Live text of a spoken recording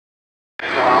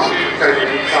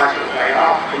type that they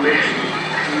are permitted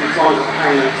to use on the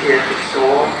payment here to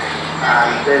store.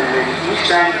 And then the East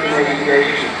Anglian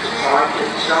Aviation Society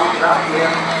started up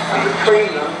here, and between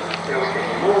them they were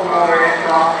getting more and more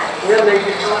aircraft, and then they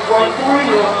decided, well, why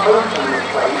not open the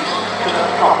place to the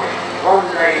public one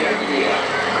day a year?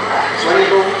 That's when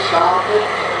it all started,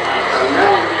 and so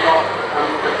now we've got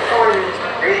the finest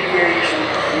aviation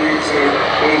museum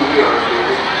in Europe.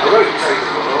 I won't say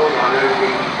the world, I know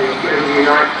the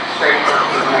United States is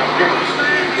a magnificent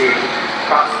museum,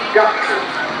 but Duxford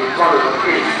is one of the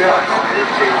biggest aircraft in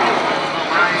Europe.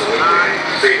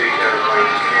 See the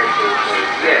airplanes cancelled, so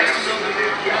yes.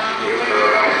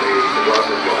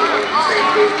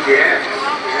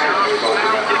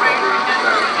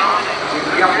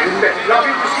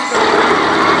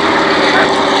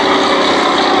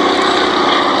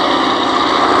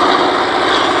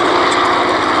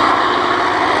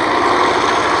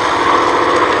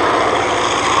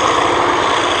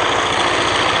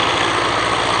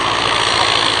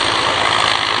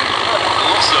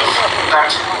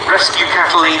 That rescue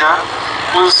Catalina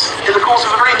was in the course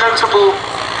of a very notable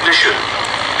mission.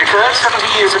 It occurred 70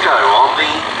 years ago on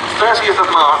the 30th of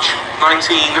March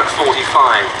 1945.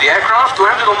 The aircraft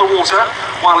landed on the water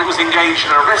while it was engaged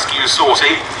in a rescue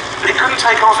sortie, but it couldn't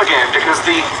take off again because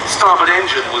the starboard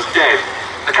engine was dead.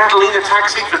 The Catalina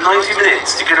taxied for 90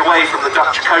 minutes to get away from the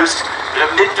Dutch coast, but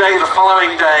at midday the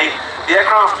following day, the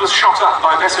aircraft was shot up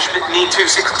by Messerschmitt Me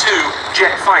 262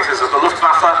 jet fighters of the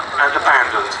Luftwaffe and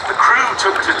abandoned. The crew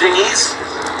took to dinghies.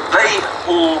 They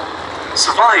all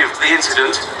survived the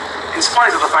incident, in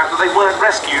spite of the fact that they weren't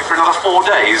rescued for another 4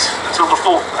 days until the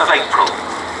 4th of April.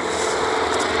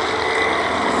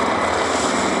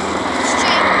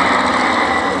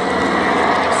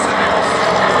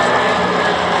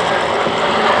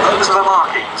 Those are the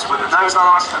markings with the nose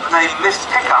art and the name Mist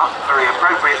Pickup, very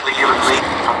appropriately given me,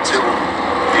 until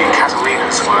the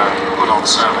Catalinas were put on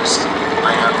service.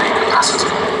 They had the capacity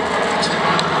to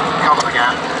cover the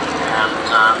gap and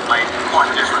made quite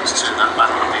a difference to that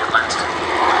Battle of the Atlantic.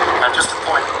 And just a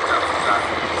point,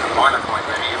 a minor point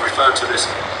maybe, you referred to this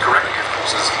correctly, of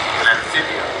course, as an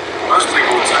amphibian. Most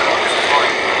people would say, well, this is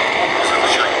flying because of the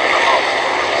shape of the hull.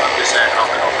 But this aircraft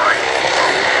can operate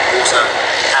from water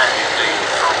and indeed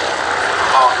from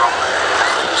hard runway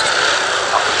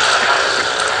up to the coast.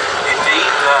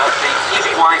 Indeed, the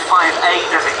PBY 5A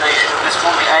designation of this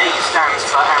one, the A stands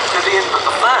for amphibian, but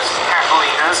the first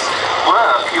Catalinas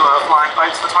were pure flying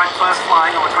boats, the type first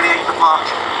flying on the 28th of March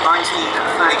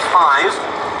 1935.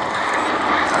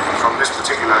 From this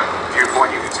particular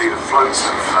viewpoint, you can see the floats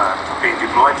have been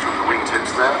deployed from the wingtips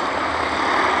there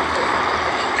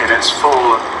in its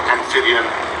full amphibian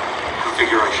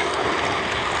configuration.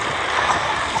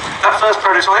 That first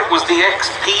prototype was the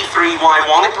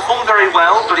XP3Y1. It performed very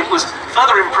well, but it was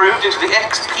further improved into the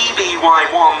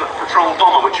XPBY1 patrol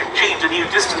bomber, which achieved a new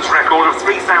distance record of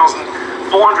 3,443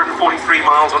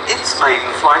 miles on its maiden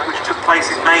flight, which took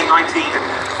place in May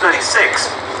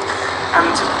 1936. And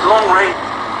long range.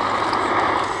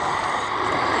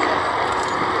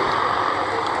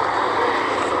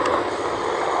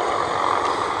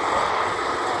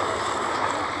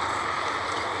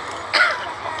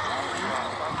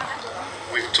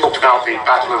 Talked about the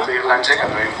Battle of the Atlantic and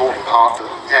the important part that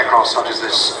aircraft such as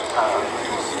this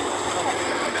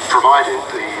provided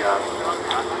the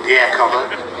air cover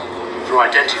for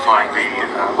identifying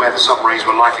where the submarines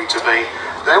were likely to be.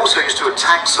 They also used to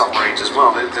attack submarines as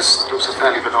well. This looks a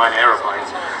fairly benign aeroplane,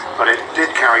 but it did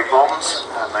carry bombs,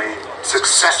 and they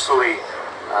successfully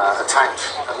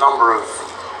attacked a number of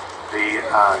the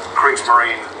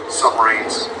Kriegsmarine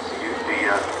submarines, the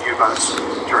U-boats,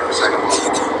 during the Second World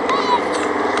War.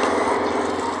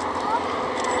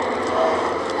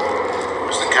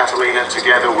 Catalina,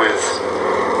 together with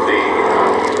the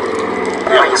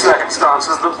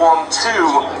circumstances that won 2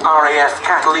 RAF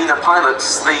Catalina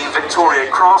pilots, the Victoria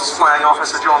Cross, Flying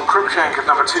Officer John Cruikshank of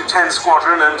number 210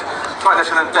 Squadron, and Flight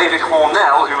Lieutenant David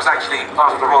Hornell, who was actually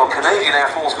part of the Royal Canadian Air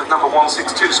Force with number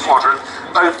 162 Squadron,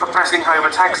 both for pressing home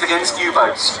attacks against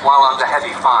U-boats while under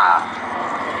heavy fire.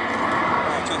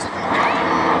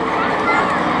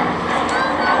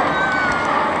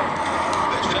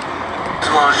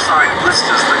 Large side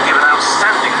blisters that give an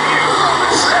outstanding view on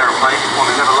this aeroplane if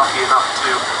one is ever lucky enough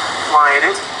to fly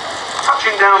in it.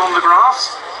 Touching down on the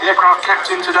grass, the aircraft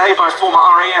captained today by former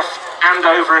RAF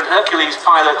Andover and Hercules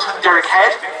pilot Derek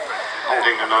Head,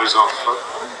 holding the nose off